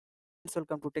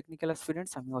Welcome to technical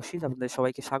students. আমি অসিত, আপনাদের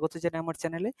সবাইকে স্বাগত জানাই আমার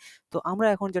চ্যানেলে। তো আমরা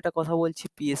এখন যেটা কথা বলছি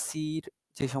পিএসসির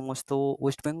যে সমস্ত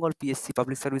West Bengal PSC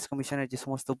public service কমিশনের যে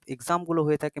সমস্ত এক্সামগুলো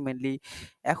হয়ে থাকে মেনলি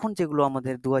এখন যেগুলো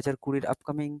আমাদের 2020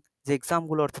 আপকামিং যে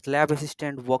এক্সামগুলো অর্থাৎ ল্যাব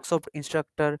অ্যাসিস্ট্যান্ট, ওয়ার্কশপ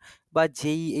ইনস্ট্রাক্টর বা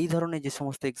যেই এই ধরনের যে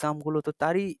সমস্ত এক্সামগুলো, তো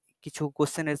তারই কিছু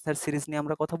কোশ্চেন অ্যান্সার সিরিজ নিয়ে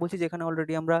আমরা কথা বলছি, যেখানে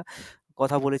অলরেডি আমরা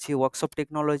কথা বলেছি workshop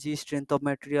technology, strength of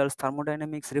materials,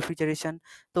 thermodynamics, refrigeration.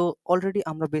 তো অলরেডি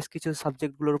আমরা বেশ কিছু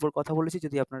সাবজেক্টগুলোর উপর কথা বলেছি।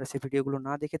 যদি আপনারা সেই ভিডিওগুলো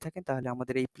না দেখে থাকেন তাহলে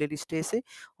আমাদের এই প্লেলিস্টে এসে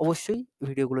অবশ্যই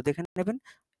ভিডিওগুলো দেখে নেবেন।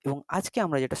 এবং আজকে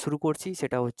আমরা যেটা শুরু করছি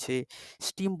সেটা হচ্ছে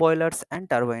স্টিম বয়লার্স অ্যান্ড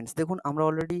টারবাইনস। দেখুন, আমরা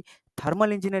অলরেডি থার্মাল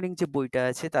ইঞ্জিনিয়ারিং যে বইটা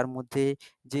আছে তার মধ্যে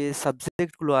যে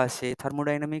সাবজেক্টগুলো আছে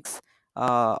থার্মোডাইনামিক্স,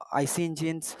 আইসি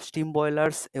ইঞ্জিনস, স্টিম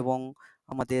বয়লার্স এবং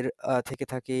আমাদের থেকে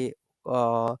থাকে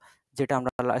যেটা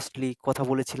আমরা লাস্টলি কথা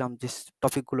বলেছিলাম যে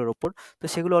টপিকগুলোর ওপর, তো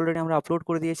সেগুলো অলরেডি আমরা আপলোড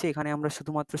করে দিয়েছি। এখানে আমরা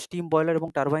শুধুমাত্র স্টিম বয়লার এবং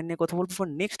টারবাইন নিয়ে কথা বলবো।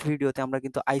 নেক্সট ভিডিওতে আমরা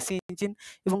কিন্তু আইসি ইঞ্জিন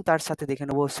এবং তার সাথে দেখে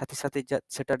নেবো সাথে সাথে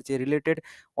সেটার যে রিলেটেড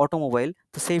অটোমোবাইল,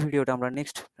 তো সেই ভিডিওটা আমরা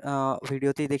নেক্সট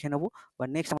ভিডিওতেই দেখে নেবো, বা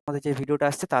নেক্সট আমাদের যে ভিডিওটা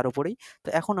আসছে তার উপরেই। তো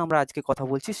এখন আমরা আজকে কথা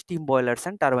বলছি স্টিম বয়লার্স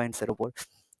অ্যান্ড টারবাইনসের ওপর।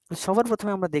 তো সবার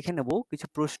প্রথমে আমরা দেখে নেব কিছু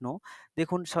প্রশ্ন।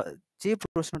 দেখুন, যে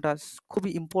প্রশ্নটা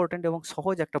খুবই ইম্পর্ট্যান্ট এবং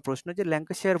সহজ একটা প্রশ্ন, যে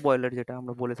ল্যাঙ্কাশায়ার বয়লার যেটা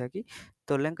আমরা বলে থাকি,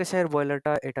 তো ল্যাঙ্কাশায়ার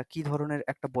বয়লারটা এটা কি ধরনের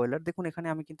একটা বয়লার। দেখুন, এখানে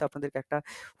আমি কিন্তু আপনাদেরকে একটা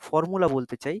ফর্মুলা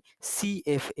বলতে চাই,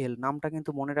 সিএফএল নামটা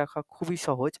কিন্তু মনে রাখা খুবই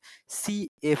সহজ।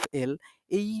 সিএফএল,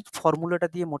 এই ফর্মুলাটা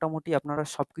দিয়ে মোটামুটি আপনারা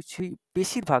সবকিছুই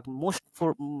বেশিরভাগ মোস্ট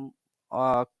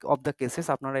অফ দ্য কেসেস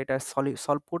আপনারা এটা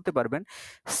সলভ করতে পারবেন।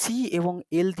 সি এবং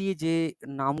এল দিয়ে যে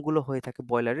নামগুলো হয়ে থাকে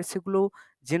বয়লারের, সেগুলো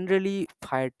জেনারেলি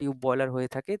ফায়ার টিউব বয়লার হয়ে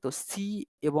থাকে। তো সি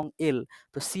এবং এল,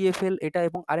 তো সিএফএল এটা,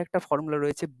 এবং আরেকটা ফর্মুলা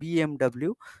রয়েছে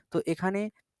বিএমডব্লিউ। তো এখানে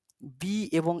বি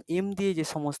এবং এম দিয়ে যে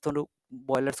সমস্ত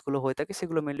বয়লার্সগুলো হয়ে থাকে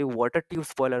সেগুলো মেনলি ওয়াটার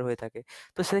টিউবস বয়লার হয়ে থাকে।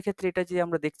 তো সেক্ষেত্রে এটা যে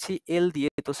আমরা দেখছি এল দিয়ে,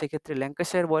 তো সেক্ষেত্রে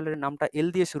ল্যাঙ্কাশায়ার বয়লারের নামটা এল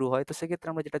দিয়ে শুরু হয়। তো সেক্ষেত্রে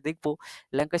আমরা যেটা দেখবো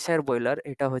ল্যাঙ্কাশায়ার বয়লার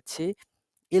এটা হচ্ছে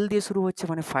এল দিয়ে শুরু হচ্ছে,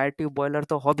 মানে ফায়ার টিউব বয়লার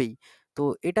তো হবেই। তো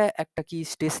এটা একটা কি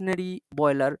স্টেশনারি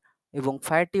বয়লার এবং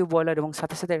ফায়ার টিউব বয়লার এবং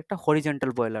সাথে সাথে একটা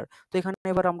হরিজন্টাল বয়লার। তো এখানে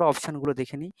এবার আমরা অপশানগুলো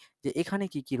দেখে নিই যে এখানে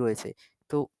কি কি রয়েছে।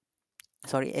 তো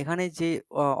এখানে যে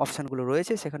অপশানগুলো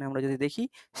রয়েছে সেখানে আমরা যদি দেখি,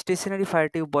 স্টেশনারি ফায়ার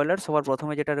টিউব বয়লার সবার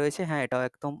প্রথমে যেটা রয়েছে, হ্যাঁ এটাও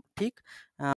একদম ঠিক।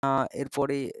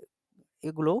 এরপরে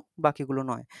এগুলো, বাকিগুলো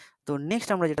নয়। তো নেক্সট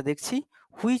আমরা যেটা দেখছি,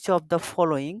 which of the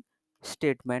following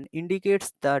statement indicates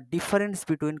the difference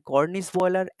between corniche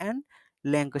boiler and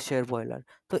Lancashire boiler.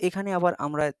 তো এখানে আবার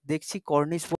আমরা দেখছি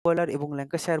কর্নিশ বয়লার এবং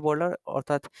ল্যাঙ্কাশায়ার বয়লার,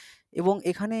 অর্থাৎ এবং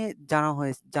এখানে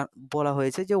বলা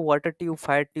হয়েছে যে ওয়াটার টিউব,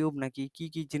 ফায়ার টিউব নাকি কি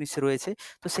কি জিনিস রয়েছে।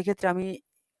 তো সেক্ষেত্রে আমি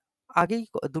আগেই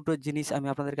দুটো জিনিস আমি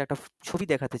আপনাদেরকে একটা ছবি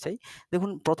দেখাতে চাই।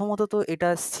 দেখুন, প্রথমত তো এটা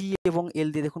সি এবং এল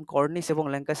দিয়ে, দেখুন কর্নিশ এবং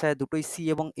ল্যাঙ্কাশায়ার দুটোই সি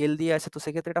এবং এল দিয়ে আছে, তো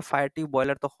সেক্ষেত্রে এটা ফায়ার টিউব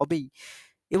বয়লার তো হবেই।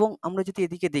 এবং আমরা যদি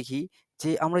এদিকে দেখি, যে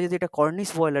আমরা যদি এটা কর্নিশ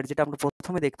বয়লার যেটা আমরা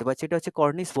প্রথমে দেখতে পাচ্ছি, এটা হচ্ছে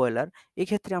কর্নিশ বয়লার।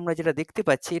 এক্ষেত্রে আমরা যেটা দেখতে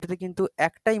পাচ্ছি, এটাতে কিন্তু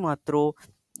একটাই মাত্র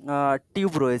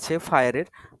টিউব রয়েছে ফায়ারের,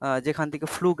 যেখান থেকে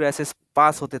ফ্লু গ্যাসেস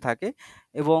পাস হতে থাকে,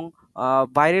 এবং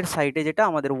বাইরের সাইডে যেটা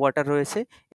আমাদের ওয়াটার রয়েছে।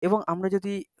 এবং আমরা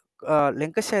যদি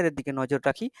ল্যাঙ্কাশায়ারের দিকে নজর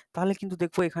রাখি, তাহলে কিন্তু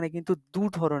দেখবো এখানে কিন্তু দু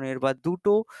ধরনের বা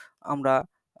দুটো আমরা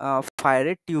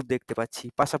ফায়ারের টিউব দেখতে পাচ্ছি,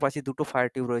 পাশাপাশি দুটো ফায়ার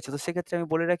টিউব রয়েছে। তো সেক্ষেত্রে আমি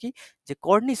বলে রাখি যে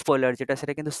কর্নিশ বয়লার যেটা,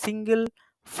 সেটা কিন্তু সিঙ্গেল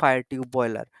ফায়ার টিউব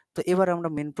বয়লার। তো এবার আমরা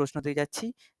মেন প্রশ্নতে যাচ্ছি,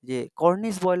 যে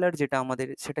কর্নিশ বয়লার যেটা আমাদের,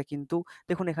 সেটা কিন্তু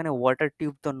দেখুন এখানে ওয়াটার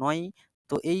টিউব তো নয়ই।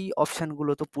 তো এই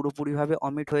অপশানগুলো তো পুরোপুরিভাবে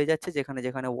অমিট হয়ে যাচ্ছে যেখানে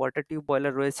যেখানে ওয়াটার টিউব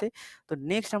বয়লার রয়েছে। তো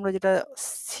নেক্সট আমরা যেটা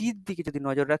সির দিকে যদি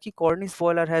নজর রাখি, corniche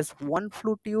boiler has 1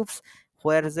 flu tubes,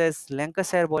 whereas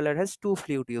Lancashire boiler has 2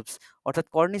 flu tubes. অর্থাৎ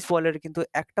কর্নিশ বয়লারে কিন্তু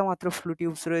একটা মাত্র ফ্লু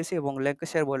টিউবস রয়েছে এবং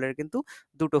ল্যাঙ্কাশায়ার বয়লারে কিন্তু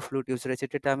দুটো ফ্লু টিউবস রয়েছে,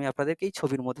 যেটা আমি আপনাদেরকে এই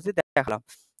ছবির মধ্যে দিয়ে দেখালাম।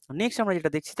 নেক্সট আমরা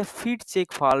যেটা দেখছি, যে feed check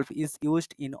valve is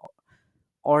used in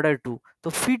order to. তো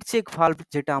ফিড চেক ভালভ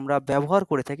যেটা আমরা ব্যবহার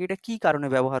করে থাকি, এটা কি কারণে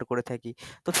ব্যবহার করে থাকি।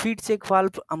 তো ফিড চেক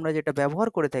ভালভ আমরা যেটা ব্যবহার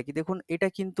করে থাকি, দেখুন এটা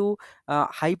কিন্তু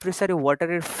হাই প্রেসারে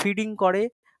ওয়াটারের ফিডিং করে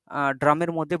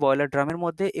ড্রামের মধ্যে, বয়লার ড্রামের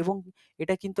মধ্যে, এবং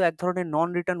এটা কিন্তু এক ধরনের নন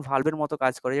রিটার্ন ভালভের মতো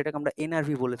কাজ করে, যেটাকে আমরা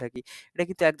এনআরভি বলে থাকি। এটা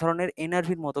কিন্তু এক ধরনের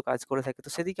এনআরভির মতো কাজ করে থাকে। তো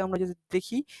সেদিকে আমরা যদি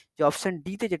দেখি, যে অপশন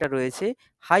ডিতে যেটা রয়েছে,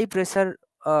 high pressure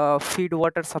feed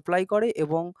water supply করে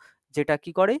এবং যেটা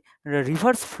কি করে,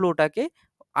 রিভার্স ফ্লোটাকে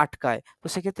আটকায়। তো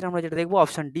সেক্ষেত্রে আমরা যেটা দেখবো,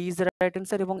 option D is the right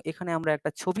answer. এবং এখানে আমরা একটা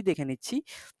ছবি দেখে নিচ্ছি,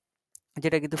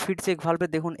 যেটা কিন্তু ফিড চেক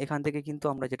ভালভের। দেখুন এখান থেকে কিন্তু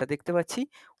আমরা যেটা দেখতে পাচ্ছি,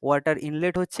 ওয়াটার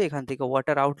ইনলেট হচ্ছে, এখান থেকে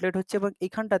ওয়াটার আউটলেট হচ্ছে, এবং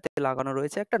এখানটাতে লাগানো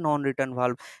রয়েছে একটা নন রিটার্ন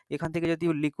ভালভ। এখান থেকে যদি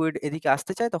লিকুইড এদিকে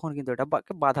আসতে চায় তখন কিন্তু এটা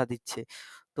বাধা দিচ্ছে।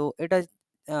 তো এটা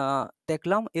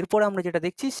দেখলাম। এরপরে আমরা যেটা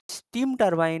দেখছি steam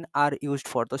turbine are used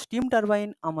for. তো স্টিম টারবাইন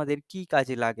আমাদের কি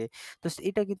কাজে লাগে? তো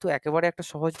এটা কিন্তু একেবারে একটা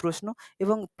সহজ প্রশ্ন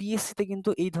এবং পিএসসিতে কিন্তু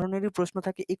এই ধরনেরই প্রশ্ন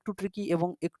থাকে, একটু ট্রিকি এবং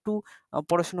একটু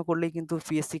পড়াশোনা করলেই কিন্তু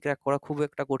পিএসসি ক্র্যাক করা খুব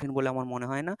একটা কঠিন বলে আমার মনে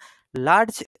হয় না।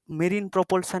 লার্জ মেরিন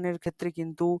প্রপালশন এর ক্ষেত্রে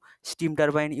কিন্তু স্টিম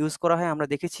টারবাইন ইউজ করা হয়। আমরা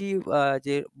দেখেছি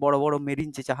যে বড়, বড় মেরিন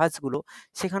যে জাহাজগুলো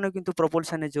সেখানেও কিন্তু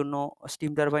প্রপালশন এর জন্য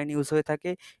স্টিম টারবাইন ইউজ হয়ে থাকে।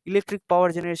 ইলেকট্রিক পাওয়ার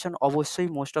জেনারেশন অবশ্যই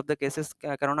মোস্ট অফ দ্য কেসেস,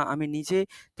 কেননা আমি নিজে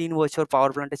 ৩ বছর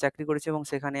পাওয়ার প্ল্যান্টে চাকরি করেছি এবং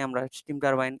সেখানে আমরা স্টিম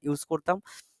টারবাইন ইউজ করতাম।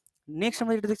 নেক্সট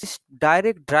আমরা যেটা দেখছি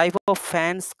direct drive of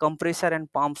fans, compressor and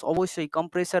pumps. অবশ্যই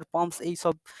কম্প্রেসার, পাম্পস এই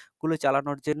সবগুলো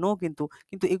চালানোর জন্যও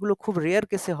কিন্তু এগুলো খুব রেয়ার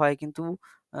কেসে হয়, কিন্তু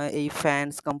এই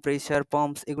ফ্যানস, কম্প্রেসার,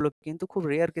 পাম্পস এগুলো কিন্তু খুব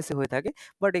রেয়ার কেসে হয়ে থাকে,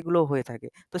 বাট এগুলো হয়ে থাকে।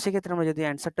 তো সেক্ষেত্রে আমরা যদি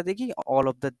অ্যান্সারটা দেখি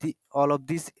অল অফ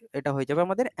দিস, এটা হয়ে যাবে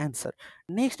আমাদের অ্যান্সার।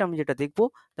 নেক্সট আমি যেটা দেখবো,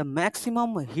 the maximum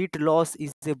heat loss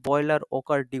is a boiler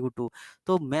ওকার ডিউ টু।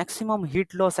 তো ম্যাক্সিমাম হিট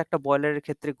লস একটা বয়লারের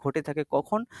ক্ষেত্রে ঘটে থাকে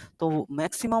কখন? তো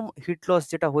ম্যাক্সিমাম হিট লস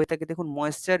যেটা হয়ে থাকে, দেখুন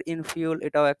ময়েশ্চার ইন ফিউল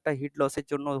এটাও একটা হিট লসের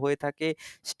জন্য হয়ে থাকে,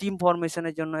 স্টিম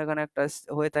ফরমেশনের জন্য এখানে একটা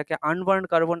হয়ে থাকে, আনবার্ন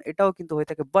কার্বন এটাও কিন্তু হয়ে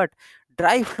থাকে। বাট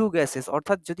ড্রাই ফ্লু গ্যাসেস,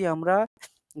 অর্থাৎ যদি আমরা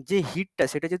যে হিটটা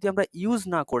সেটা যদি আমরা ইউজ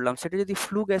না করলাম, সেটা যদি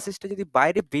ফ্লু গ্যাসেসটা যদি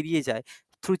বাইরে বেরিয়ে যায়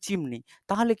থ্রু চিমনি,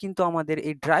 তাহলে কিন্তু আমাদের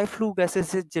এই ড্রাই ফ্লু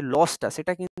গ্যাসেসের যে লসটা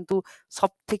সেটা কিন্তু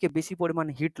সব থেকে বেশি পরিমাণ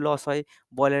হিট লস হয়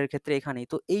বয়লারের ক্ষেত্রে এখানেই।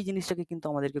 তো এই জিনিসটাকে কিন্তু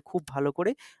আমাদেরকে খুব ভালো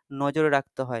করে নজরে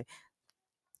রাখতে হয়।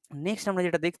 নেক্সট আমরা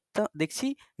যেটা দেখছি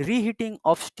রিহিটিং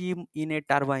of steam in a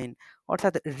turbine,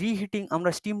 অর্থাৎ রিহিটিং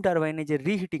আমরা স্টিম টারবাইনে যে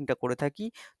রিহিটিংটা করে থাকি,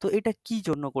 তো এটা কি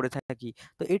জন্য করে থাকি?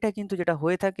 তো এটা কিন্তু যেটা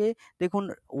হয়ে থাকে, দেখুন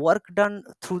work done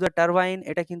through the turbine,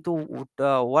 এটা কিন্তু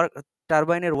ওয়ার্ক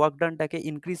টারবাইনের ওয়ার্ক ডানটাকে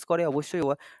ইনক্রিজ করে, অবশ্যই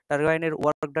টারবাইনের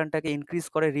ওয়ার্ক ডানটাকে ইনক্রিজ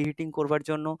করে রিহিটিং করবার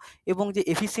জন্য, এবং যে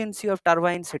এফিসিয়েন্সি অফ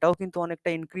টারবাইন সেটাও কিন্তু অনেকটা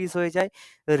ইনক্রিজ হয়ে যায়।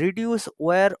 Reduce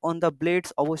wire on the blades,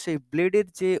 অবশ্যই ব্লেডের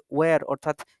যে ওয়্যার,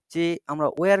 অর্থাৎ যে আমরা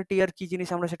ওয়্যার টিয়ার কি জিনিস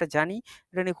আমরা সেটা জানি,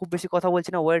 এটা নিয়ে খুব বেশি কথা বলছি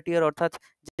না। ওয়্যার টিয়ার অর্থাৎ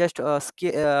জাস্ট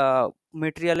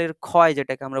মেটেরিয়ালের ক্ষয়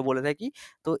যেটাকে আমরা বলে থাকি।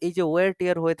 তো এই যে ওয়্যার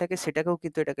টিয়ার হয়ে থাকে সেটাকেও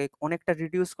কিন্তু এটাকে অনেকটা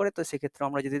রিডিউস করে। তো সেক্ষেত্রে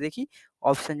আমরা যদি দেখি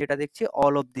অপশন যেটা দেখছি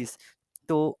অল অফ দিস,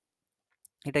 তো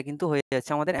এটা কিন্তু হয়ে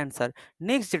যাচ্ছে আমাদের অ্যান্সার।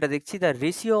 নেক্সট যেটা দেখছি, the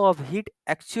ratio of heat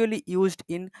actually used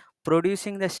in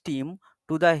producing the steam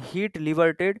to the hit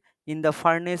লিবার্টেড in the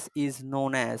furnace is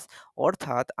known as.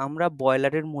 অর্থাৎ আমরা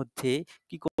বয়লারের মধ্যে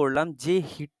কি করলাম, যে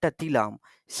হিটটা দিলাম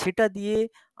সেটা দিয়ে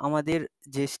আমাদের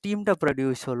যে স্টিমটা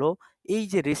প্রডিউস হলো, এই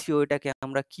যে রেশিও এটাকে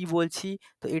আমরা কি বলছি?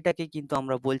 তো এটাকে কিন্তু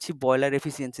আমরা বলছি বয়লার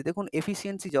এফিসিয়েন্সি। দেখুন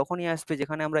এফিসিয়েন্সি যখনই আসবে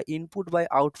যেখানে আমরা ইনপুট বাই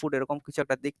আউটপুট এরকম কিছু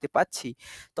একটা দেখতে পাচ্ছি,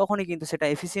 তখনই কিন্তু সেটা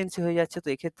এফিসিয়েন্সি হয়ে যাচ্ছে। তো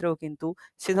এক্ষেত্রেও কিন্তু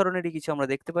সে ধরনেরই কিছু আমরা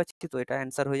দেখতে পাচ্ছি। তো এটা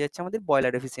অ্যান্সার হয়ে যাচ্ছে আমাদের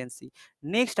বয়লার এফিসিয়েন্সি।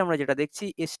 নেক্সট আমরা যেটা দেখছি,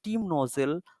 এ স্টিম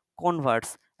নজেল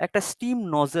কনভার্টস। একটা স্টিম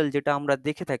নজেল যেটা আমরা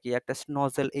দেখে থাকি, একটা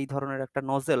নজেল এই ধরনের একটা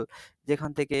নজেল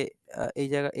যেখান থেকে এই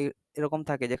জায়গা এরকম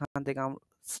থাকে যেখান থেকে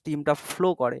স্টিমটা ফ্লো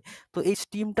করে। তো এই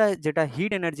স্টিমটা যেটা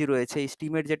হিট এনার্জি রয়েছে, এই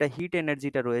স্টিমের যেটা হিট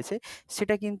এনার্জিটা রয়েছে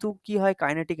সেটা কিন্তু কি হয়,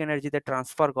 কাইনেটিক এনার্জিতে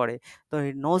ট্রান্সফার করে। তো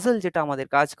এই নজেল যেটা আমাদের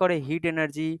কাজ করে হিট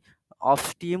এনার্জি অফ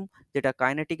স্টিম যেটা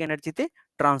কাইনেটিক এনার্জিতে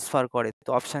ট্রান্সফার করে। তো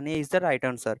option A is the right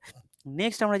answer.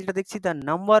 Next আমরা যেটা দেখছি, the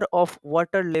number of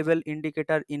water level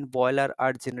indicator in boiler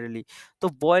are generally. তো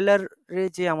বয়লারে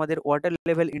যে আমাদের ওয়াটার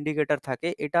লেভেল ইন্ডিকেটর থাকে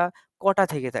এটা কটা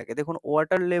থেকে থাকে? দেখুন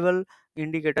ওয়াটার লেভেল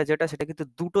ইন্ডিকেটর যেটা সেটা কিন্তু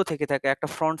দুটো থেকে থাকে, একটা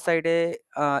ফ্রন্ট সাইডে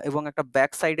এবং একটা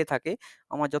ব্যাক সাইডে থাকে।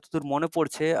 আমার যতদূর মনে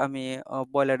পড়ছে আমি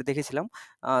বয়লারে দেখেছিলাম,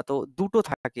 তো দুটো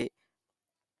থাকে।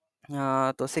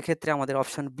 তো সেক্ষেত্রে আমাদের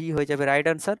অপশন বি হয়ে যাবে রাইট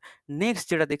আনসার। নেক্সট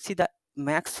যেটা দেখছি, the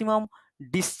maximum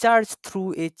discharge through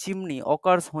a chimney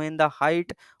occurs when the height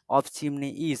of chimney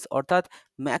is. অর্থাৎ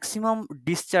ম্যাক্সিমাম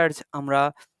ডিসচার্জ আমরা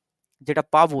যেটা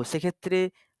পাবো সেক্ষেত্রে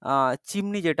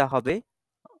চিমনি যেটা হবে,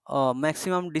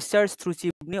 maximum discharge through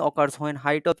chimney occurs when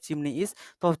height of chimney is.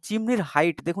 তো চিমনির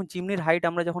হাইট, দেখুন চিমনির হাইট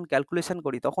আমরা যখন ক্যালকুলেশন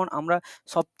করি তখন আমরা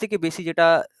সব থেকে বেশি যেটা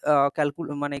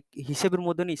মানে হিসেবের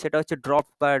মধ্যে নিই সেটা হচ্ছে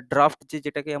ড্রফট বা ড্রাফট,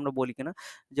 যেটাকে আমরা বলি কিনা,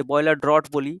 যে বয়লার ড্রট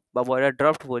বলি বা বয়লার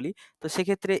ড্রাফট বলি। তো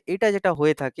সেক্ষেত্রে এটা যেটা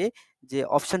হয়ে থাকে, যে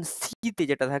অপশন সিতে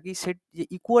যেটা থাকি সে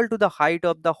equal to the height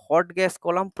of the hot gas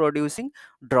column producing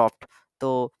ড্রফট। তো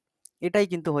এটাই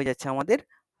কিন্তু হয়ে যাচ্ছে আমাদের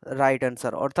রাইট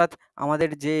আনসার। অর্থাৎ আমাদের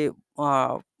যে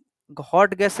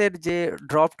হট গ্যাসের যে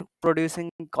ড্রফট প্রডিউসিং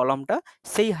কলামটা,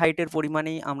 সেই হাইটের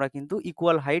পরিমাণেই আমরা কিন্তু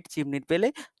ইকুয়াল হাইট চিমনির পেলে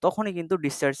তখনই কিন্তু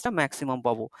ডিসচার্জটা ম্যাক্সিমাম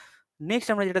পাবো। নেক্সট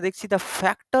আমরা যেটা দেখছি, the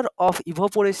factor of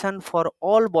evaporation for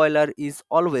all boiler is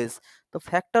always. তো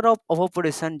ফ্যাক্টর অফ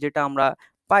ইভাপোরেশন যেটা আমরা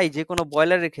পাই যে কোনো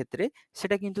বয়লারের ক্ষেত্রে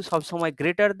সেটা কিন্তু সবসময়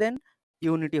গ্রেটার দেন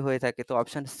ইউনিটি হয়ে থাকে। তো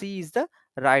option C is the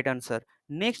right answer.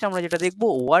 Next আমরা যেটা দেখবো,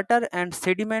 water and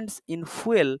সেডিমেন্টস in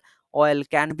fuel oil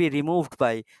can be removed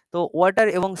by। তো ওয়াটার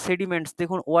এবং সেডিমেন্টস,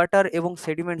 দেখুন ওয়াটার এবং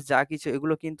সেডিমেন্টস যা কিছু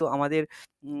এগুলো কিন্তু আমাদের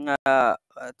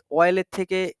অয়েলের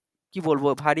থেকে কি বলবো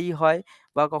ভারী হয়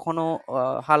বা কখনো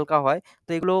হালকা হয়, তো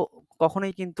এগুলো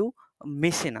কখনোই কিন্তু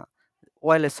মেশে না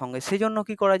অয়েলের সঙ্গে। সেজন্য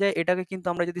কি করা যায়, এটাকে কিন্তু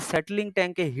আমরা যদি সেটলিং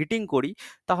ট্যাঙ্কে হিটিং করি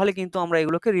তাহলে কিন্তু আমরা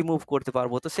এগুলোকে রিমুভ করতে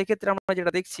পারবো। তো সেক্ষেত্রে আমরা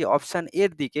যেটা দেখছি অপশন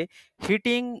এর দিকে,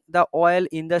 hitting the oil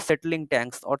in the settling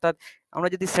tanks, অর্থাৎ আমরা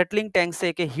যদি সেটলিং ট্যাঙ্কসে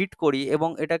একে হিট করি এবং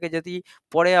এটাকে যদি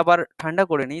পরে আবার ঠান্ডা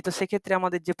করে নিই, তো সেক্ষেত্রে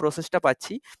আমাদের যে প্রসেসটা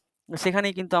পাচ্ছি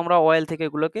সেখানেই কিন্তু আমরা অয়েল থেকে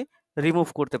এগুলোকে রিমুভ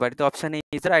করতে পারি। তো option A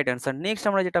is the right answer. Next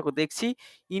আমরা যেটা দেখছি,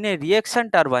 in a reaction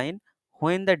turbine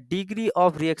when the degree of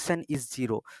reaction is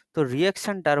 0। তো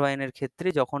রিঅ্যাকশন টারবাইনের ক্ষেত্রে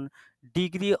যখন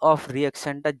ডিগ্রি অফ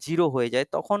রিঅ্যাকশনটা 0 হয়ে যায়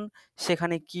তখন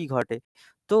সেখানে কি ঘটে?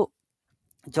 তো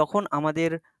যখন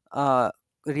আমাদের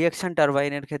রিঅ্যাকশন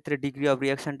টারবাইনের ক্ষেত্রে ডিগ্রি অফ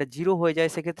রিঅ্যাকশনটা 0 হয়ে যায়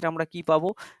সেক্ষেত্রে আমরা কি পাবো,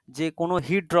 যে কোনো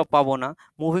হিট ড্রপ পাবো না।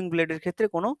 মুভিং ব্লেডের ক্ষেত্রে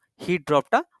কোনো হিট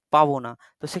ড্রপটা পাবো না।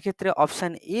 তো সেক্ষেত্রে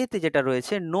অপশন এ তে যেটা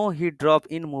রয়েছে, no hit drop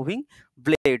in moving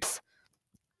blades.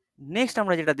 Next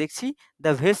আমরা যেটা দেখছি,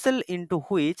 the vessel into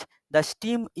which the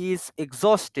steam is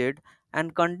exhausted and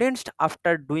condensed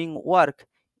after doing work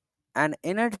an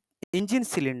engine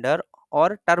cylinder or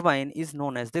turbine is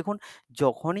known as. দেখুন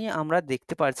যখনই আমরা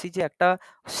দেখতে পাচ্ছি যে একটা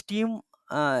স্টিম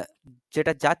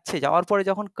যেটা যাওয়ার পরে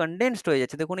যখন কনডেন্সড হয়ে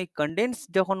যাচ্ছে, দেখুন এই কনডেন্স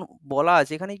যখন বলা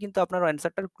আছে এখানেই কিন্তু আপনার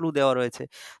অ্যান্সারটার ক্লু দেওয়া রয়েছে।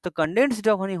 তো কনডেন্স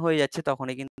যখনই হয়ে যাচ্ছে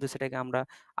তখনই কিন্তু সেটাকে আমরা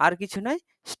আর কিছু নয়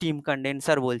স্টিম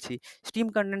কনডেন্সার বলছি। স্টিম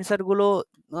কনডেন্সারগুলো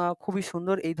খুবই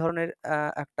সুন্দর, এই ধরনের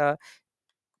একটা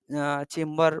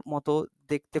চেম্বার মতো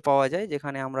দেখতে পাওয়া যায়,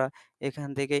 যেখানে আমরা এখান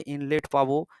থেকে ইনলেট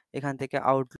পাবো, এখান থেকে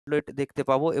আউটলেট দেখতে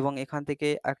পাবো এবং এখান থেকে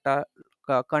একটা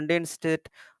কনডেন্সড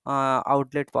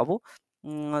আউটলেট পাবো।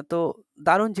 তো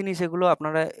দারুণ জিনিস এগুলো,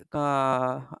 আপনারা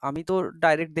আমি তো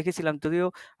ডাইরেক্ট দেখেছিলাম, যদিও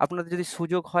আপনাদের যদি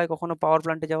সুযোগ হয় কখনো পাওয়ার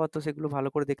প্ল্যান্টে যাওয়ার তো সেগুলো ভালো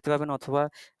করে দেখতে পাবেন, অথবা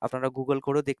আপনারা গুগল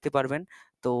করেও দেখতে পারবেন।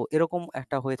 তো এরকম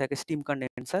একটা হয়ে থাকে স্টিম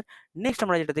কনডেন্সার। নেক্সট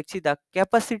আমরা যেটা দেখছি, the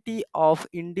capacity of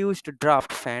induced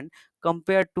draft fan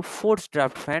compare to force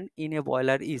draft fan in a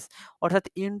boiler is. অর্থাৎ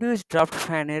ইনডিউসড ড্রাফট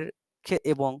ফ্যানের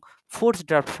এবং ফোর্স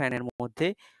ড্রাফট ফ্যানের মধ্যে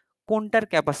কোনটার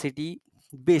ক্যাপাসিটি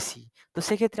বেশি? তো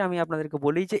সেক্ষেত্রে আমি আপনাদেরকে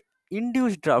বলি যে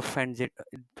ইনডিউসড ড্রাফট ফ্যান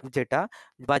যেটা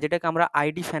বা যেটাকে আমরা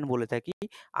আইডি ফ্যান বলে থাকি,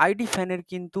 আইডি ফ্যানের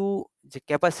কিন্তু যে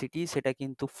ক্যাপাসিটি সেটা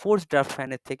কিন্তু ফোর্স ড্রাফট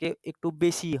ফ্যানের থেকে একটু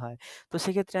বেশি হয়। তো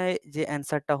সেক্ষেত্রে যে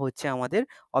অ্যান্সারটা হচ্ছে আমাদের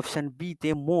অপশন বি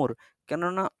তে মোর।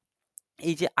 কেননা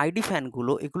এই যে আইডি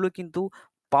ফ্যানগুলো এগুলো কিন্তু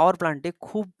পাওয়ার প্ল্যান্টে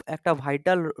খুব একটা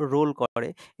ভাইটাল রোল করে,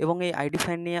 এবং এই আইডি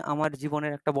ফ্যান নিয়ে আমার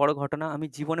জীবনের একটা বড় ঘটনা, আমি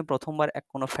জীবনে প্রথমবার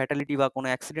কোনো ফ্যাটালিটি বা কোনো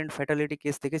অ্যাক্সিডেন্ট ফ্যাটালিটি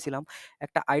কেস দেখেছিলাম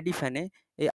একটা আইডি ফ্যানে।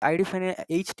 এই আইডি ফ্যানে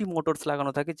এইচটি মোটরস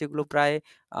লাগানো থাকে, যেগুলো প্রায়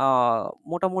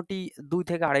মোটামুটি 2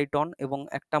 থেকে 2.5 টন, এবং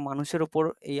একটা মানুষের ওপর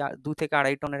এই 2 থেকে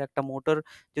 2.5 টনের একটা মোটর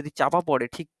যদি চাপা পড়ে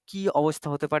ঠিক কি অবস্থা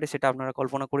হতে পারে সেটা আপনারা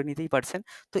কল্পনা করে নিতেই পারছেন।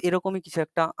 তো এরকমই কিছু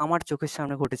একটা আমার চোখের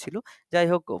সামনে ঘটেছিল। যাই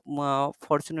হোক,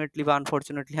 ফরচুনেটলি বা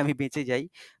আনফরচুনেটলি আমি বেঁচে যাই।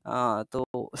 তো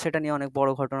সেটা নিয়ে অনেক বড়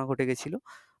ঘটনা ঘটে গেছিল।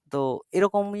 তো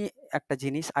এরকমই একটা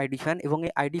জিনিস আইডি ফ্যান, এবং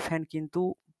এই আইডি ফ্যান কিন্তু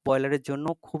বয়লারের জন্য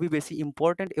খুবই বেশি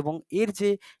ইম্পর্টেন্ট, এবং এর যে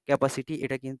ক্যাপাসিটি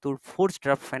এটা কিন্তু ফোর্স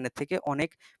ড্রাফট ফ্যানের থেকে অনেক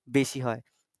বেশি হয়।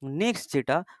 নেক্সট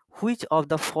যেটা, which of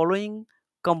the following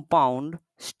compound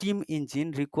steam engine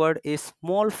required a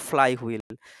small fly wheel.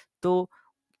 তো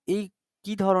এই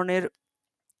কি ধরনের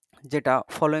যেটা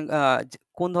ফলোইং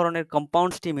কোন ধরনের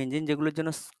কম্পাউন্ড স্টিম ইঞ্জিন যেগুলোর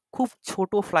জন্য খুব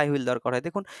ছোট ফ্লাই হুইল দরকার হয়?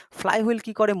 দেখুন ফ্লাই হুইল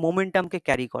কি করে, মোমেন্টামকে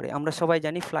ক্যারি করে, আমরা সবাই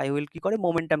জানি ফ্লাই হুইল কি করে,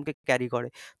 মোমেন্টামকে ক্যারি করে।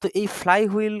 তো এই ফ্লাই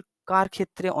হুইল কার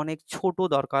ক্ষেত্রে অনেক ছোট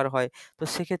দরকার হয়? তো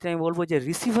সেক্ষেত্রে আমি বলবো যে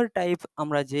রিসিভার টাইপ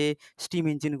আমরা যে স্টিম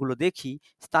ইঞ্জিনগুলো দেখি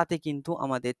তাতে কিন্তু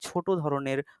আমাদের ছোট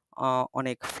ধরনের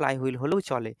অনেক ফ্লাই হুইল হলেও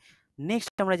চলে।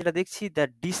 নেক্সট আমরা যেটা দেখছি, the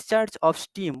discharge of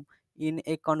steam in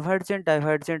a convergent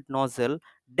divergent nozzle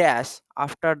dash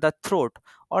after the throat.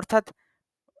 অর্থাৎ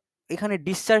এখানে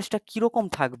ডিসচার্জটা কিরকম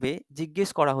থাকবে জিজ্ঞেস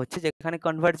করা হচ্ছে, যেখানে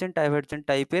কনভার্জেন্ট ডাইভার্জেন্ট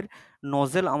টাইপের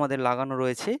নজেল আমাদের লাগানো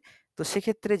রয়েছে। তো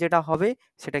সেক্ষেত্রে যেটা হবে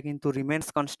সেটা কিন্তু রিমেন্স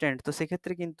কনস্ট্যান্ট। তো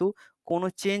সেক্ষেত্রে কিন্তু কোনো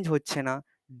চেঞ্জ হচ্ছে না,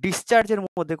 ডিসচার্জের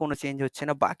মধ্যে কোনো চেঞ্জ হচ্ছে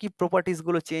না, বাকি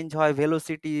প্রপার্টিসগুলো চেঞ্জ হয়,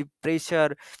 ভেলোসিটি, প্রেশার,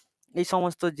 এই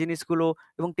সমস্ত জিনিসগুলো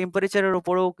এবং টেম্পারেচারের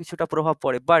উপরেও কিছুটা প্রভাব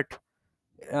পড়ে, বাট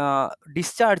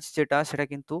ডিসচার্জ যেটা সেটা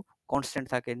কিন্তু কনস্ট্যান্ট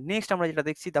থাকে। নেক্সট আমরা যেটা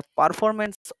দেখছি, the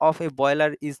performance of A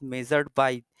boiler is measured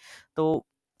by. তো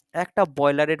একটা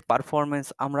বয়লারের পারফরমেন্স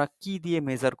আমরা কি দিয়ে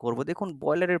মেজার করব? দেখুন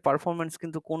বয়লারের পারফরমেন্স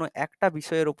কিন্তু কোনো একটা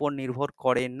বিষয়ের উপর নির্ভর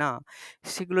করে না,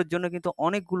 সেগুলোর জন্য কিন্তু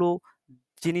অনেকগুলো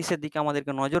জিনিসের দিকে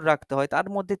আমাদেরকে নজর রাখতে হয়। তার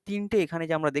মধ্যে 3টে এখানে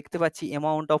যে আমরা দেখতে পাচ্ছি,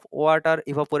 amount of water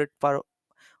evaporate per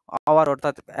hour,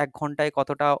 অর্থাৎ 1 ঘন্টায়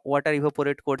কতটা ওয়াটার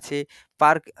ইভাপোরেট করছে,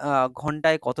 পার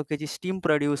ঘন্টায় কত কেজি স্টিম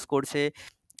প্রডিউস করছে,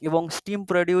 এবং স্টিম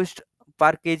প্রডিউসড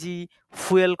পার কেজি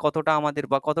ফুয়েল কতটা আমাদের,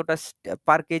 বা কতটা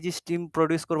পার কেজি স্টিম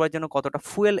প্রডিউস করবার জন্য কতটা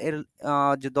ফুয়েল এর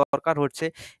যে দরকার হচ্ছে,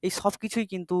 এই সব কিছুই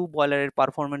কিন্তু বয়লারের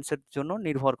পারফরমেন্সের জন্য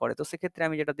নির্ভর করে। তো সেক্ষেত্রে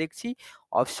আমি যেটা দেখছি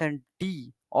option D,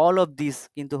 all of this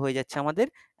কিন্তু হয়ে যাচ্ছে আমাদের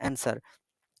অ্যান্সার।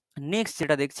 নেক্সট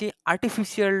যেটা দেখছি,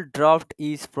 artificial draft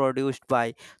is produced by.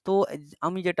 তো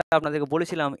আমি যেটা আপনাদেরকে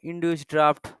বলেছিলাম ইনডিউসড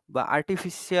ড্রাফট বা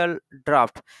আর্টিফিশিয়াল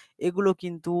ড্রাফট, এগুলো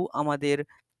কিন্তু আমাদের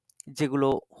যেগুলো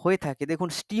হয়ে থাকে, দেখুন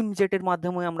স্টিম জেটের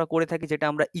মাধ্যমে আমরা করে থাকি, যেটা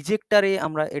আমরা ইজেক্টারে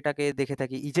আমরা এটাকে দেখে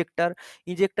থাকি। ইজেক্টার,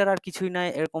 ইজেক্টার আর কিছুই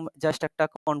নয়, এরকম জাস্ট একটা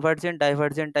কনভার্জেন্ট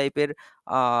ডাইভার্জেন্ট টাইপের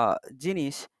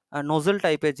জিনিস, নোজল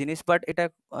টাইপের জিনিস, বাট এটা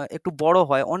একটু বড়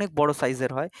হয়, অনেক বড়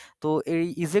সাইজের হয়। তো এই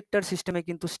ইজেক্টার সিস্টেমে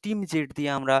কিন্তু স্টিম জেট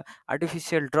দিয়ে আমরা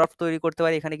আর্টিফিশিয়াল ড্রাফট তৈরি করতে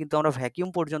পারি। এখানে কিন্তু আমরা ভ্যাকিউম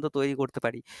পর্যন্ত তৈরি করতে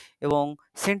পারি। এবং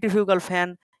সেন্ট্রিফিউগাল ফ্যান,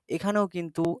 এখানেও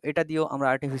কিন্তু এটা দিয়েও আমরা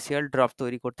আর্টিফিশিয়াল ড্রাফট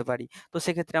তৈরি করতে পারি। তো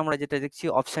সেক্ষেত্রে আমরা যেটা দেখছি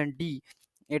অপশন ডি,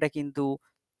 এটা কিন্তু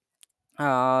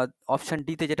অপশন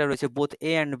ডিতে যেটা রয়েছে বোথ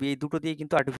এ অ্যান্ড বি, এই দুটো দিয়ে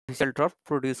কিন্তু আর্টিফিশিয়াল ড্রাফট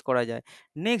প্রডিউস করা যায়।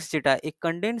 নেক্সট যেটা, এ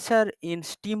condenser in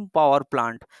steam power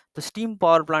plant. তো স্টিম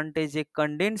পাওয়ার প্লান্টে যে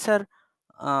কন্ডেন্সার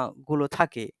গুলো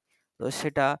থাকে, তো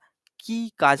সেটা কি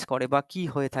কাজ করে বা কি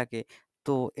হয়ে থাকে?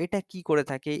 তো এটা কি করে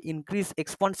থাকে, increase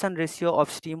expansion ratio of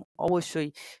steam, অবশ্যই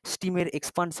স্টিমের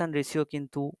এক্সপানশন রেশিও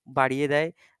কিন্তু বাড়িয়ে দেয়।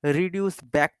 Reduce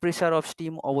back pressure of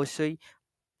steam, অবশ্যই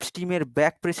স্টিমের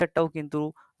ব্যাক প্রেসারটাও কিন্তু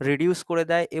রিডিউস করে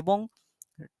দেয়। এবং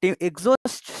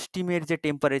এক্সস্ট স্টিমের যে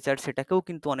টেম্পারেচার, সেটাকেও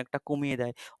কিন্তু অনেকটা কমিয়ে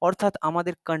দেয়। অর্থাৎ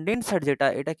আমাদের কন্ডেন্সার যেটা,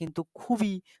 এটা কিন্তু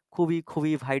খুবই খুবই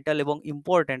খুবই ভাইটাল এবং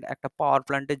ইম্পর্ট্যান্ট একটা পাওয়ার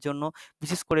প্ল্যান্টের জন্য,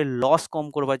 বিশেষ করে লস কম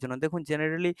করবার জন্য। দেখুন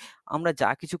জেনারেলি আমরা যা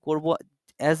কিছু করব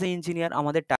অ্যাজ এ ইঞ্জিনিয়ার,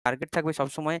 আমাদের টার্গেট থাকবে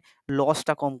সবসময়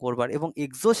লসটা কম করবার। এবং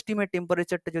এক্সস্ট স্টিমের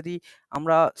টেম্পারেচারটা যদি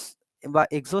আমরা বা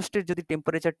এক্সস্টের যদি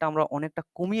টেম্পারেচারটা আমরা অনেকটা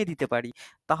কমিয়ে দিতে পারি,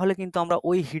 তাহলে কিন্তু আমরা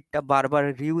ওই হিটটা বারবার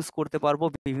রিউজ করতে পারবো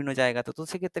বিভিন্ন জায়গাতে। তো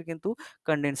সেক্ষেত্রে কিন্তু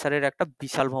কন্ডেন্সারের একটা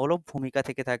বিশাল বড় ভূমিকা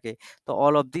থেকে থাকে। তো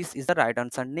all of this is the right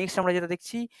answer. Next আমরা যেটা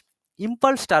দেখছি,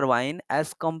 impulse turbine as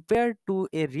compare to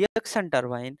a reaction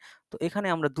turbine. তো এখানে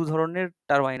আমরা দু ধরনের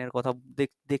টারবাইনের কথা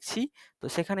দেখছি। তো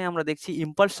সেখানে আমরা দেখছি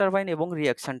ইম্পালস টারবাইন এবং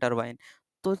রিয়াকশন টারবাইন।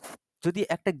 তো যদি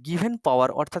একটা গিভেন পাওয়ার,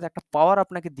 অর্থাৎ একটা পাওয়ার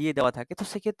আপনাকে দিয়ে দেওয়া থাকে, তো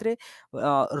সেক্ষেত্রে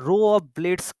রো অফ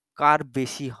ব্লেডস কার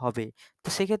বেশি হবে? তো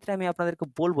সেক্ষেত্রে আমি আপনাদেরকে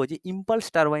বলবো যে ইম্পালস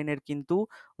টারবাইনের কিন্তু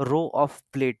রো অফ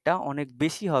ব্লেডটা অনেক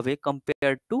বেশি হবে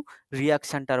কম্পেয়ার টু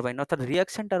রিয়াকশন টারবাইন। অর্থাৎ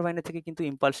রিয়াকশন টারবাইনের থেকে কিন্তু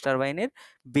ইম্পালস টারবাইনের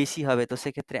বেশি হবে। তো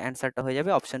সেক্ষেত্রে অ্যান্সারটা হয়ে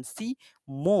যাবে অপশন সি,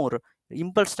 মোর।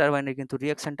 ইম্পালস টারবাইনের কিন্তু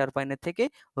রিয়াকশন টারবাইনের থেকে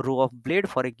rho of blade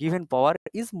for a given power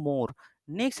is more.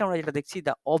 Next আমরা যেটা দেখছি,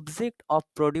 the object of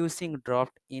producing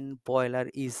draft in boiler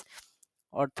is.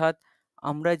 অর্থাৎ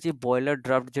আমরা যে বয়লার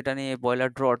ড্রাফট, যেটা নিয়ে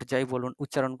বয়লার ড্রট যাই বলুন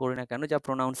উচ্চারণ করি না কেন, যা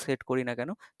প্রোনাউন্সিয়েট করি না কেন,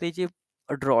 তো এই যে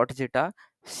ড্রট যেটা,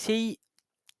 সেই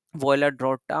বয়লার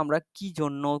ড্রটটা আমরা কি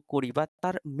জন্য করি বা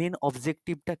তার মেন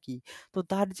অবজেক্টিভটা কি? তো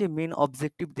তার যে মেন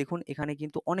অবজেক্টিভ, দেখুন এখানে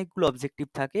কিন্তু অনেকগুলো অবজেক্টিভ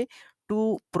থাকে। To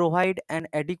provide an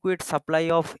adequate supply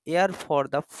of air for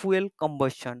the fuel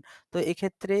কম্বাসশন। তো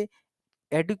এক্ষেত্রে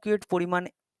অ্যাডিকুয়েট পরিমাণ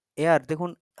এয়ার, দেখুন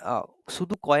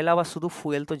শুধু কয়লা বা শুধু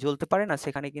ফুয়েল তো জ্বলতে পারে না,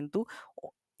 সেখানে কিন্তু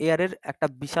এয়ারের একটা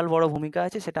বিশাল বড় ভূমিকা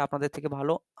আছে, সেটা আপনাদের থেকে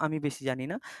ভালো আমি বেশি জানি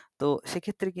না। তো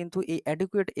সেক্ষেত্রে কিন্তু এই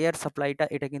অ্যাডিকুয়েট এয়ার সাপ্লাইটা,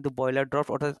 এটা কিন্তু বয়লার ড্রফট,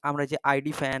 অর্থাৎ আমরা যে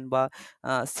আইডি ফ্যান বা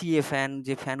সিএ ফ্যান,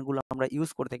 যে ফ্যানগুলো আমরা ইউজ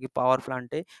করে থাকি পাওয়ার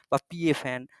প্ল্যান্টে, বা পিএ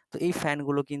ফ্যান, তো এই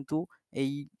ফ্যানগুলো কিন্তু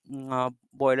এই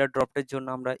বয়লার ড্রফটের জন্য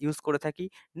আমরা ইউজ করে থাকি।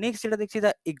 নেক্সট যেটা দেখছি,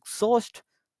 the exhaust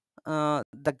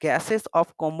the gases of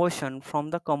combustion from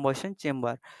the combustion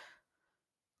chamber।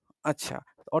 আচ্ছা,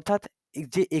 অর্থাৎ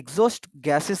যে এক্সস্ট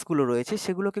গ্যাসেস গুলো রয়েছে,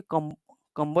 সেগুলোকে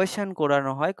কম্বাসন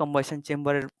করানো হয়, কম্বাসন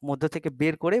চেম্বারের মধ্য থেকে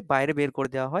বের করে বাইরে বের করে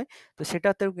দেওয়া হয়। তো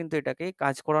সেটাতেও কিন্তু এটাকে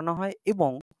কাজ করানো হয়।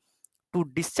 এবং two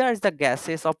discharge the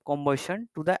gases of combustion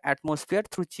to the atmosphere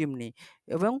through chimney.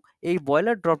 এবং এই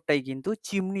বয়লার ড্রপটাই কিন্তু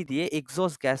চিমনি দিয়ে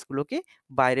এক্সস্ট গ্যাসগুলোকে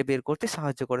বাইরে বের করতে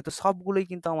সাহায্য করে। তো সবগুলোই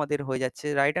কিন্তু আমাদের হয়ে যাচ্ছে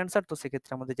রাইট অ্যান্সার। তো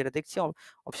সেক্ষেত্রে আমাদের যেটা দেখছি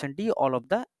option D, all of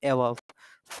the above.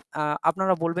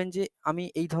 আপনারা বলবেন যে আমি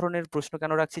এই ধরনের প্রশ্ন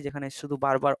কেন রাখছি যেখানে শুধু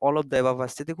বারবার অল অফ দ্য অ্যাবাভ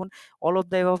আসছে? দেখুন অল অফ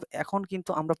দ্য অ্যাবাভ এখন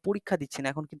কিন্তু আমরা পরীক্ষা দিচ্ছি না,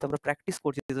 এখন কিন্তু আমরা প্র্যাকটিস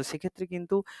করছি। তো সেক্ষেত্রে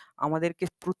কিন্তু আমাদেরকে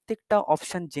প্রত্যেকটা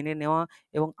অপশন জেনে নেওয়া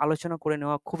এবং আলোচনা করে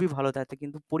নেওয়া খুবই ভালো। তাতে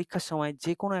কিন্তু পরীক্ষার সময়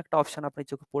যে কোনো একটা অপশন আপনি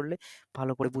চোখে পড়লে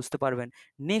ভালো করে বুঝতে পারবেন।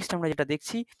 নেক্সট আমরা যেটা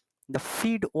দেখছি, the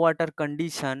feed water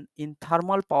condition in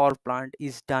thermal power plant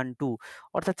is done to.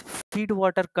 অর্থাৎ ফিড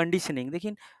ওয়াটার কন্ডিশনিং,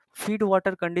 দেখুন ফিড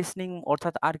ওয়াটার কন্ডিশনিং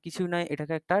অর্থাৎ আর কিছুই নয়,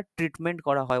 এটাকে একটা ট্রিটমেন্ট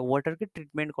করা হয়, ওয়াটারকে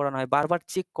ট্রিটমেন্ট করানো হয়, বারবার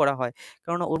চেক করা হয়।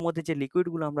 কেননা ওর মধ্যে যে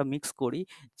লিকুইডগুলো আমরা মিক্স করি,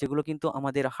 যেগুলো কিন্তু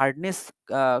আমাদের হার্ডনেস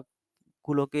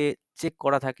গুলোকে চেক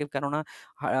করা থাকে। কেননা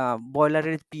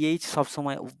বয়লারের পিএইচ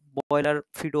সবসময় বয়লার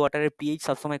ফিড ওয়াটারের পিএইচ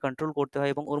সবসময় কন্ট্রোল করতে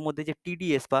হয় এবং ওর মধ্যে যে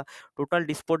টিডিএস বা টোটাল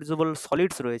ডিসপোজেবল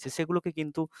সলিডস রয়েছে সেগুলোকে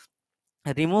কিন্তু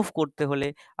রিমুভ করতে হলে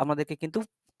আমাদেরকে কিন্তু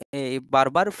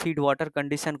বারবার ফিড ওয়াটার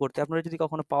কন্ডিশন করতে হয়। আপনারা যদি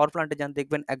কখনো পাওয়ার প্ল্যান্টে যান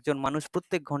দেখবেন একজন মানুষ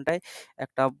প্রত্যেক ঘন্টায়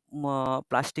একটা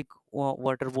প্লাস্টিক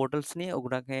ওয়াটার বোটলস নিয়ে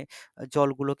ওগুলোকে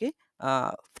জলগুলোকে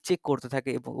চেক করতে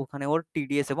থাকে এবং ওখানে ওর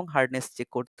টিডিএস এবং হার্ডনেস চেক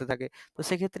করতে থাকে। তো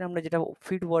সেক্ষেত্রে আমরা যেটা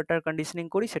ফিড ওয়াটার কন্ডিশনিং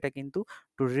করি সেটা কিন্তু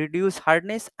to reduce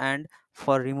hardness and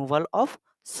for removal of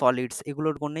solids,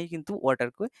 এগুলোর জন্যই কিন্তু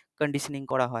ওয়াটারকে কন্ডিশনিং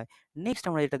করা হয়। নেক্সট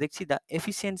আমরা যেটা দেখছি the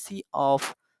efficiency of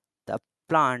the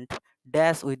plant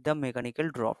dash with the mechanical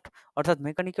ড্রফট, অর্থাৎ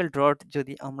মেকানিক্যাল ড্রফট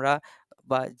যদি আমরা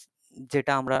বা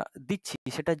যেটা আমরা দিচ্ছি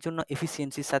সেটার জন্য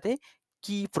এফিসিয়েন্সির সাথে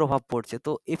কি প্রভাব পড়ছে।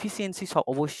 তো এফিসিয়েন্সি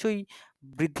অবশ্যই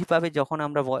বৃদ্ধি পাবে যখন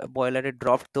আমরা বয়লারে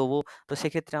ড্রফট দেবো। তো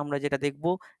সেক্ষেত্রে আমরা যেটা দেখব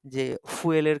যে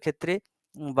ফুয়েলের ক্ষেত্রে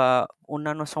বা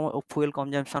অন্যান্য সময় ফুয়েল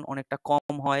কনজাম্পশন অনেকটা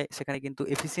কম হয়, সেখানে কিন্তু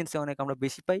এফিসিয়েন্সি অনেক আমরা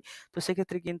বেশি পাই। তো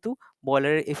সেক্ষেত্রে কিন্তু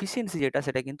বয়লারের এফিসিয়েন্সি যেটা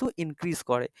সেটা কিন্তু ইনক্রিজ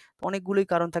করে। অনেকগুলোই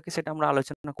কারণ থাকে, সেটা আমরা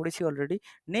আলোচনা করেছি অলরেডি।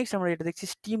 নেক্সট আমরা যেটা দেখছি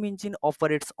স্টিম ইঞ্জিন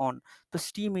অপারেটস অন। তো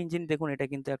স্টিম ইঞ্জিন দেখুন, এটা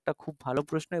কিন্তু একটা খুব ভালো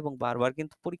প্রশ্ন এবং বারবার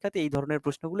কিন্তু পরীক্ষাতে এই ধরনের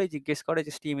প্রশ্নগুলোই জিজ্ঞেস করে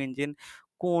যে স্টিম ইঞ্জিন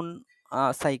কোন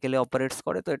সাইকেলে অপারেটস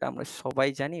করে। তো এটা আমরা সবাই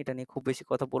জানি, এটা নিয়ে খুব বেশি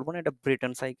কথা বলবো না, এটা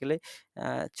ব্রেটন সাইকেলে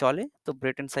চলে। তো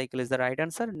Brereton cycle is the right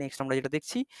answer. Next আমরা যেটা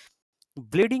দেখছি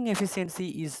bleeding efficiency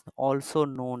is also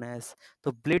known as. তো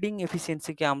ব্লিডিং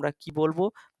এফিসিয়েন্সিকে আমরা কি বলবো?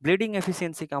 ব্লিডিং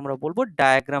এফিসিয়েন্সিকে আমরা বলবো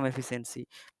ডায়াগ্রাম এফিসিয়েন্সি।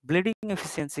 ব্লিডিং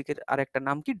এফিসিয়েন্সির আরেকটা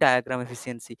নাম কি? Diagram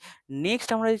efficiency. নেক্সট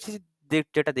আমরা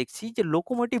যেটা দেখছি যে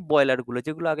লোকোমোটিভ বয়লারগুলো,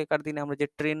 যেগুলো আগেকার দিনে আমরা যে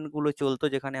ট্রেনগুলো চলতো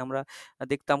যেখানে আমরা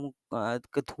দেখতাম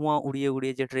ধোঁয়া উড়িয়ে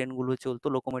উড়িয়ে যে ট্রেনগুলো চলতো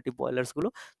লোকোমোটিভ বয়লার্সগুলো।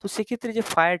 তো সেক্ষেত্রে যে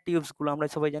ফায়ার টিউবসগুলো আমরা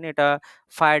সবাই জানি এটা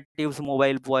ফায়ার টিউবস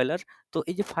মোবাইল বয়লার। তো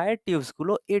এই যে ফায়ার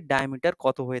টিউবসগুলো এর ডায়ামিটার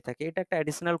কত হয়ে থাকে? এটা একটা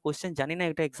অ্যাডিশনাল কোয়েশ্চেন, জানি না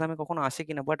এটা এক্সামে কখনো আসে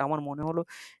কিনা, বাট আমার মনে হলো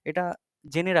এটা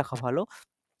জেনে রাখা ভালো।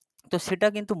 তো সেটা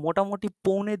কিন্তু মোটামুটি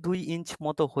 2.25 ইঞ্চ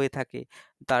মতো হয়ে থাকে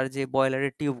তার যে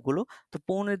বয়লারের টিউবগুলো। তো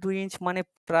 2.25 ইঞ্চ মানে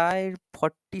প্রায়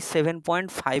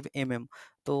 47.5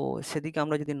 তো সেদিকে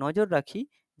আমরা যদি নজর রাখি,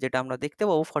 যেটা আমরা দেখতে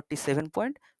পাবো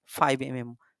 47.5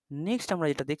 নেক্সট আমরা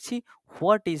যেটা দেখছি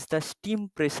what is the steam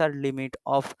pressure limit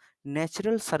of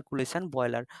natural circulation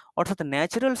boiler, অর্থাৎ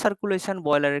ন্যাচারাল সার্কুলেশন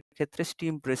বয়লারের ক্ষেত্রে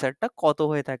স্টিম প্রেসারটা কত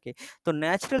হয়ে থাকে। তো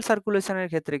ন্যাচারাল সার্কুলেশনের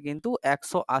ক্ষেত্রে কিন্তু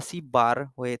 180 বার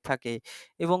হয়ে থাকে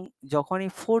এবং যখনই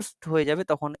ফোর্সড হয়ে যাবে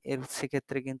তখন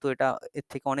সেক্ষেত্রে কিন্তু এটা এর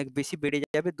থেকে অনেক বেশি বেড়ে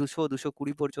যাবে,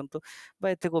 200-220 পর্যন্ত বা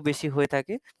এর থেকেও বেশি হয়ে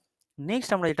থাকে।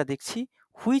 নেক্সট আমরা যেটা দেখছি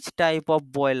which type of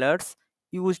boilers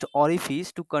used orifice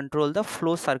to control the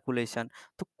flow circulation.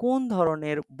 তো কোন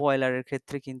ধরনের বয়লারের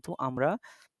ক্ষেত্রে কিন্তু আমরা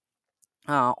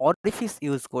অরিফিস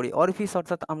ইউজ করি। অরিফিস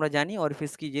অর্থাৎ আমরা জানি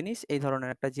অরিফিস কি জিনিস, এই ধরনের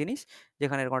একটা জিনিস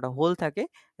যেখানে এরকম একটা হোল থাকে,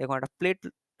 এরকম একটা প্লেট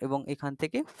এবং এখান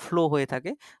থেকে ফ্লো হয়ে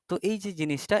থাকে। তো এই যে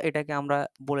জিনিসটা এটাকে আমরা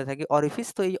বলে থাকি অরিফিস।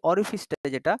 তো এই অরিফিসটা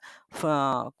যেটা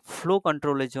ফ্লো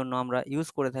কন্ট্রোলের জন্য আমরা ইউজ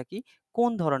করে থাকি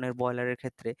কোন ধরনের বয়লারের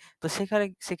ক্ষেত্রে। তো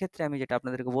সেক্ষেত্রে আমি যেটা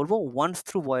আপনাদেরকে বলবো ওয়ান্স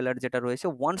থ্রু বয়লার যেটা রয়েছে,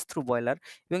 ওয়ান্স থ্রু বয়লার।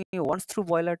 এবং এই ওয়ান্স থ্রু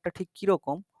বয়লারটা ঠিক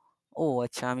কিরকম? ও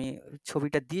আচ্ছা, আমি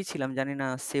ছবিটা দিয়েছিলাম, জানি না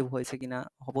সেভ হয়েছে কিনা,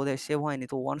 বোধহয় সেভ হয়নি।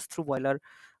 তো ওয়ান্স থ্রু বয়লার,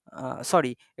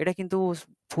 সরি, এটা কিন্তু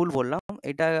ভুল বললাম।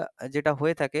 এটা যেটা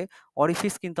হয়ে থাকে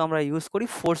অরিফিস কিন্তু আমরা ইউজ করি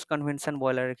ফোর্স কনভেনশন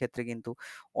বয়লারের ক্ষেত্রে, কিন্তু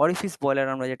অরিফিস বয়লার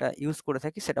আমরা যেটা ইউজ করে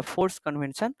থাকি সেটা ফোর্স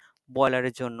কনভেনশন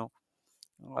বয়লারের জন্য।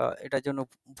 এটার জন্য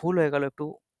ভুল হয়ে গেল একটু।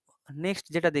 নেক্সট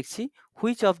যেটা দেখছি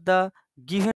which of the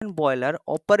given boiler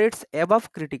operates above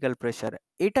critical pressure.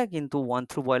 এটা কিন্তু ওয়ান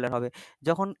থ্রু বয়লার হবে।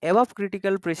 যখন অ্যাবাভ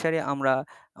ক্রিটিক্যাল প্রেসারে আমরা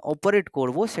অপারেট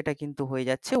করব সেটা কিন্তু হয়ে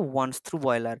যাচ্ছে ওয়ান্স থ্রু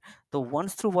বয়লার। তো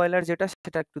ওয়ান্স থ্রু বয়লার যেটা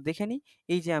সেটা একটু দেখে নিই।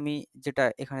 এই যে আমি যেটা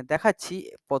এখানে দেখাচ্ছি,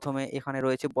 প্রথমে এখানে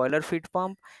রয়েছে বয়লার ফিড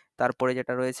পাম্প, তারপরে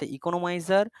যেটা রয়েছে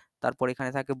ইকোনোমাইজার, তারপর এখানে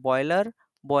থাকে বয়লার,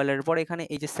 বয়লারের পর এখানে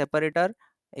এই যে সেপারেটর,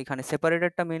 এখানে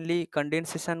সেপারেটরটা মেনলি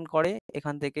কনডেনসেশন করে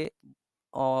এখান থেকে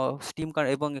স্টিম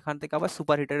এবং এখান থেকে আবার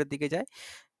সুপার হিটারের দিকে যায়।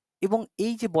 এবং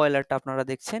এই যে বয়লারটা আপনারা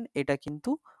দেখছেন এটা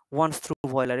কিন্তু ওয়ান্স থ্রু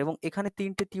বয়লার এবং এখানে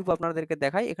 3টে টিউব আপনাদেরকে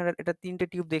দেখাই। এখানে এটা 3টে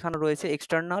টিউব দেখানো রয়েছে,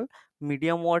 এক্সটার্নাল,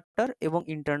 মিডিয়াম ওয়াটার এবং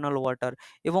ইন্টারনাল ওয়াটার,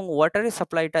 এবং ওয়াটারের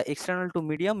সাপ্লাইটা external to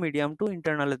medium, medium to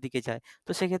ইন্টারনালের দিকে যায়।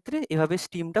 তো সেক্ষেত্রে এভাবে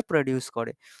স্টিমটা প্রডিউস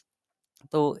করে।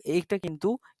 তো এইটা কিন্তু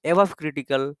অ্যাবাভ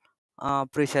ক্রিটিক্যাল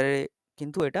প্রেসারে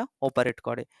কিন্তু এটা অপারেট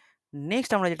করে।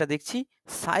 নেক্সট আমরা যেটা দেখছি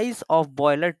size of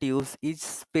boiler tubes is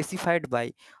specified by,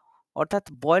 অর্থাৎ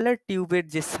বয়লার টিউবের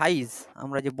যে সাইজ,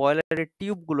 আমরা যে বয়লারের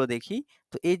টিউবগুলো দেখি,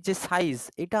 তো এর যে সাইজ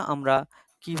এটা আমরা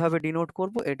কিভাবে ডিনোট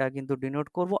করব? এটা কিন্তু ডিনোট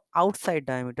করব আউটসাইড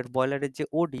ডায়ামিটার, বয়লারের যে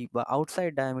ওডি বা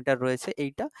আউটসাইড ডায়ামিটার রয়েছে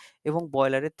এইটা, এবং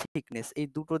বয়লারের থিকনেস, এই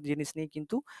দুটো জিনিস নিয়ে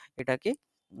কিন্তু এটাকে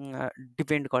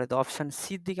ডিপেন্ড করে। তো অপশন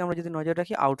সির দিকে আমরা যদি নজর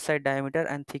রাখি, আউটসাইড ডায়ামিটার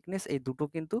অ্যান্ড থিকনেস, এই দুটো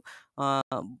কিন্তু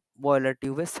বয়লার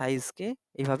টিউবের সাইজকে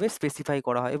এইভাবে স্পেসিফাই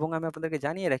করা হয়। এবং আমি আপনাদেরকে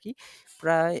জানিয়ে রাখি,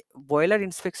 প্রায় বয়লার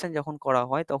ইন্সপেকশন যখন করা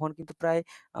হয় তখন কিন্তু প্রায়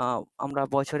আমরা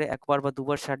বছরে ১ বার বা ২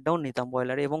 বার শাটডাউন নিতাম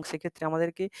বয়লারে, এবং সেক্ষেত্রে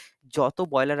আমাদেরকে যত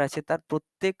বয়লার আছে তার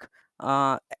প্রত্যেক আ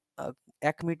আ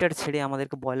 ১ মিটার ছেড়ে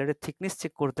আমাদেরকে বয়লারের থিকনেস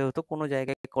চেক করতে হতো। কোনো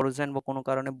জায়গায় করোশন বা কোনো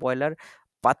কারণে বয়লার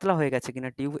পাতলা হয়ে গেছে কিনা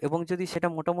টিউব, এবং যদি সেটা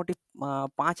মোটামুটি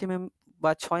 ৫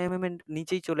 বা ৬ এর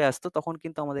নিচেই চলে আসতো, তখন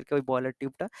কিন্তু আমাদেরকে ওই বয়লার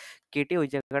টিউবটা কেটে ওই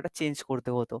জায়গাটা চেঞ্জ করতে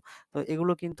হতো। তো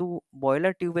এগুলো কিন্তু,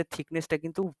 বয়লার টিউবের থিকনেসটা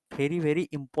কিন্তু ভেরি, ভেরি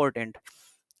ইম্পোর্টেন্ট।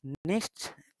 নেক্সট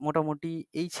মোটামুটি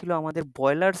এই ছিল আমাদের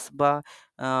বয়লার্স বা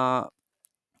আ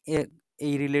এ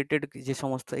এই রিলেটেড যে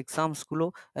সমস্ত এক্সামসগুলো,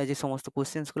 যে সমস্ত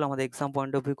কোয়েশ্চেন্সগুলো আমাদের এক্সাম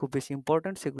পয়েন্ট অফ ভিউ খুব বেশি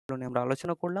ইম্পোর্টেন্ট, সেগুলো নিয়ে আমরা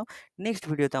আলোচনা করলাম। নেক্সট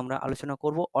ভিডিওতে আমরা আলোচনা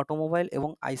করব অটোমোবাইল এবং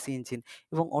আইসি ইঞ্জিন,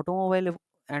 এবং অটোমোবাইল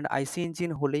অ্যান্ড আইসি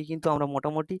ইঞ্জিন হলেই কিন্তু আমরা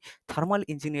মোটামুটি থার্মাল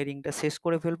ইঞ্জিনিয়ারিংটা শেষ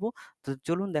করে ফেলবো। তো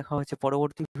চলুন, দেখা হচ্ছে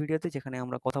পরবর্তী ভিডিওতে, যেখানে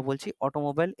আমরা কথা বলছি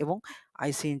অটোমোবাইল এবং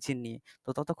আইসি ইঞ্জিন নিয়ে। তো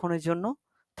ততক্ষণের জন্য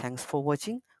thanks for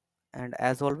watching, and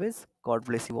as always, god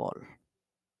bless you all.